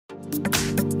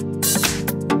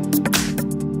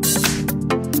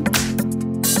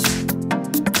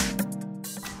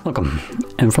Welcome.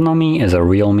 In front of me is a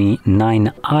Realme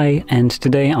 9i, and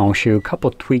today I'll show you a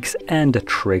couple tweaks and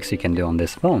tricks you can do on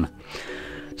this phone.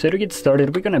 So to get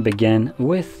started, we're going to begin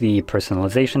with the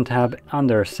Personalization tab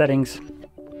under Settings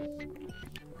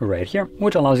right here,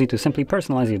 which allows you to simply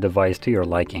personalize your device to your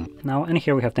liking. Now in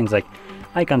here we have things like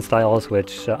icon styles,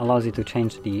 which allows you to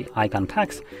change the icon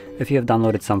packs. If you have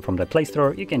downloaded some from the Play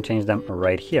Store, you can change them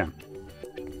right here.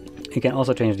 You can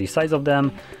also change the size of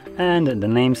them and the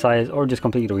name size, or just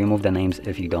completely remove the names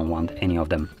if you don't want any of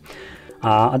them.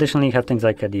 Additionally, you have things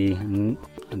like the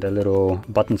little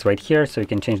buttons right here, so you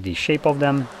can change the shape of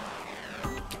them.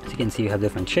 As you can see, you have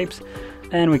different shapes,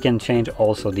 and we can change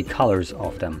also the colors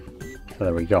of them. So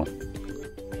there we go.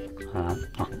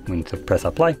 We need to press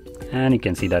apply, and you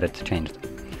can see that it's changed.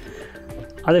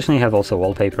 Additionally, you have also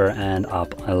wallpaper and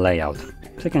app layout,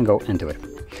 so you can go into it.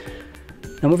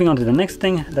 Now moving on to the next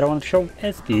thing that I want to show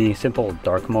is the simple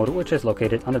dark mode, which is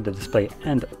located under the display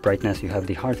and brightness. You have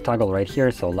the hard toggle right here,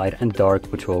 so light and dark,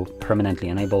 which will permanently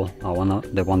enable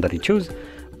the one that you choose.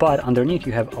 But underneath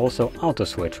you have also auto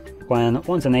switch.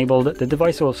 Once enabled, the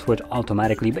device will switch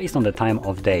automatically based on the time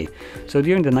of day. So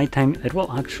during the nighttime, it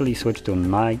will actually switch to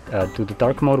the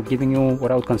dark mode, giving you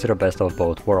what I would consider best of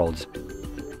both worlds.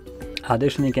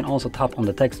 Additionally, you can also tap on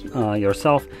the text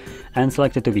yourself and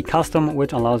select it to be custom,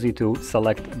 which allows you to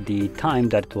select the time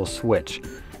that it will switch.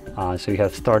 So you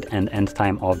have start and end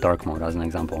time of dark mode as an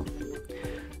example.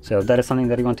 So if that is something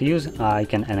that you want to use, you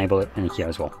can enable it in here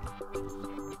as well.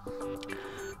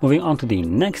 Moving on to the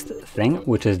next thing,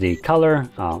 which is the color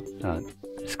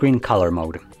screen color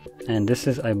mode. And this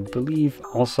is, I believe,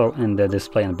 also in the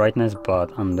display and brightness,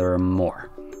 but under more.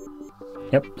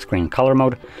 Yep, screen color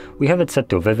mode. We have it set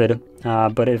to vivid,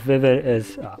 but if vivid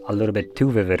is a little bit too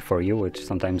vivid for you, which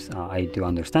sometimes I do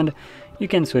understand, you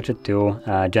can switch it to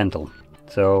gentle.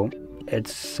 So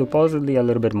it's supposedly a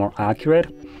little bit more accurate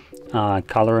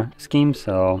color scheme,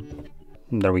 so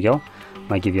there we go.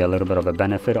 Might give you a little bit of a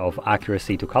benefit of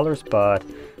accuracy to colors, but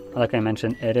like I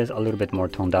mentioned, it is a little bit more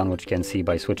toned down, which you can see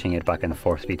by switching it back and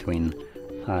forth between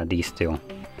these two.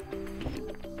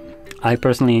 I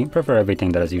personally prefer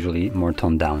everything that is usually more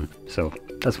toned down, so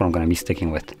that's what I'm going to be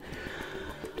sticking with.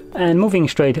 And moving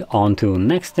straight on to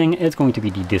next thing, it's going to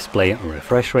be the display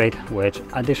refresh rate, which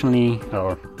additionally,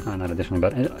 or not additionally,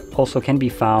 but it also can be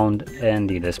found in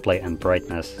the display and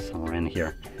brightness somewhere in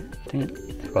here. I think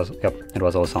it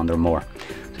was also under more.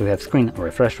 So we have screen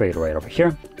refresh rate right over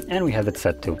here, and we have it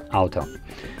set to auto.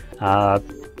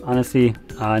 Honestly,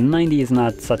 90 is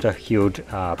not such a huge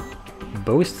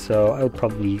boost, so I would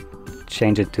probably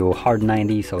change it to hard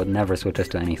 90 so it never switches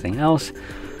to anything else.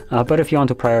 But if you want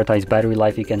to prioritize battery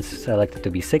life, you can select it to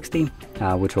be 60,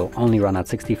 which will only run at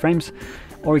 60 frames,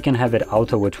 or you can have it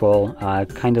auto, which will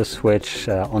kind of switch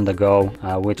on the go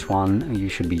which one you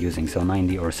should be using, so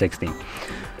 90 or 60.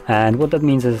 And what that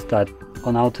means is that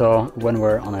on auto, when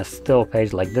we're on a still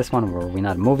page like this one where we're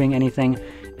not moving anything,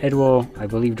 it will, I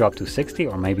believe, drop to 60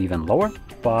 or maybe even lower.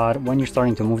 But when you're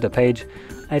starting to move the page,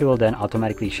 it will then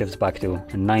automatically shifts back to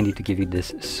 90 to give you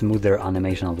this smoother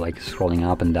animation of like scrolling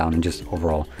up and down and just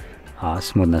overall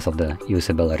smoothness of the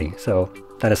usability. So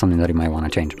that is something that you might want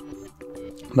to change.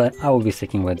 But I will be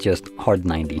sticking with just hard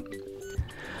 90.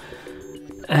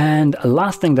 And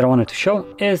last thing that I wanted to show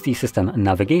is the system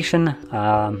navigation.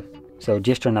 So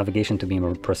gesture navigation to be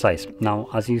more precise. Now,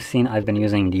 as you've seen, I've been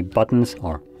using the buttons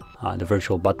or the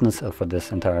virtual buttons for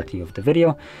this entirety of the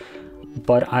video.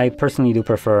 But I personally do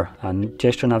prefer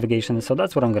gesture navigation, so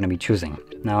that's what I'm going to be choosing.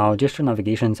 Now, gesture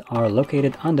navigations are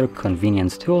located under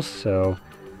Convenience Tools, so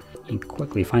you can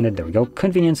quickly find it. There we go,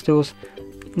 Convenience Tools,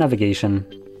 Navigation,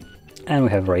 and we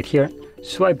have right here,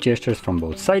 Swipe Gestures from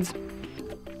both sides.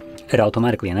 It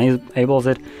automatically enables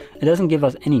it. It doesn't give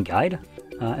us any guide.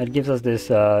 It gives us this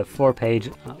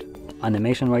 4-page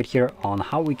animation right here on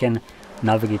how we can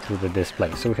navigate through the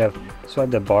display. So we have swipe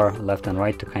the bar left and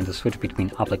right to kind of switch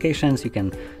between applications. You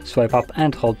can swipe up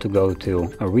and hold to go to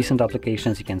recent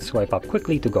applications. You can swipe up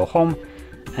quickly to go home,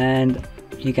 and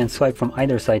you can swipe from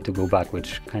either side to go back,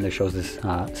 which kind of shows this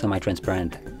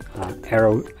semi-transparent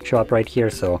arrow show up right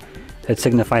here. So it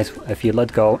signifies if you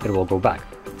let go, it will go back.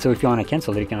 So if you want to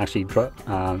cancel it, you can actually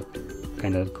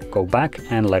kind of go back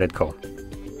and let it go.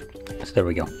 So there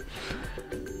we go.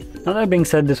 Now that being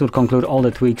said, this would conclude all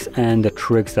the tweaks and the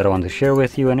tricks that I want to share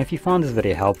with you. And if you found this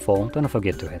video helpful, don't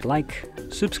forget to hit like,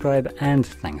 subscribe, and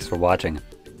thanks for watching.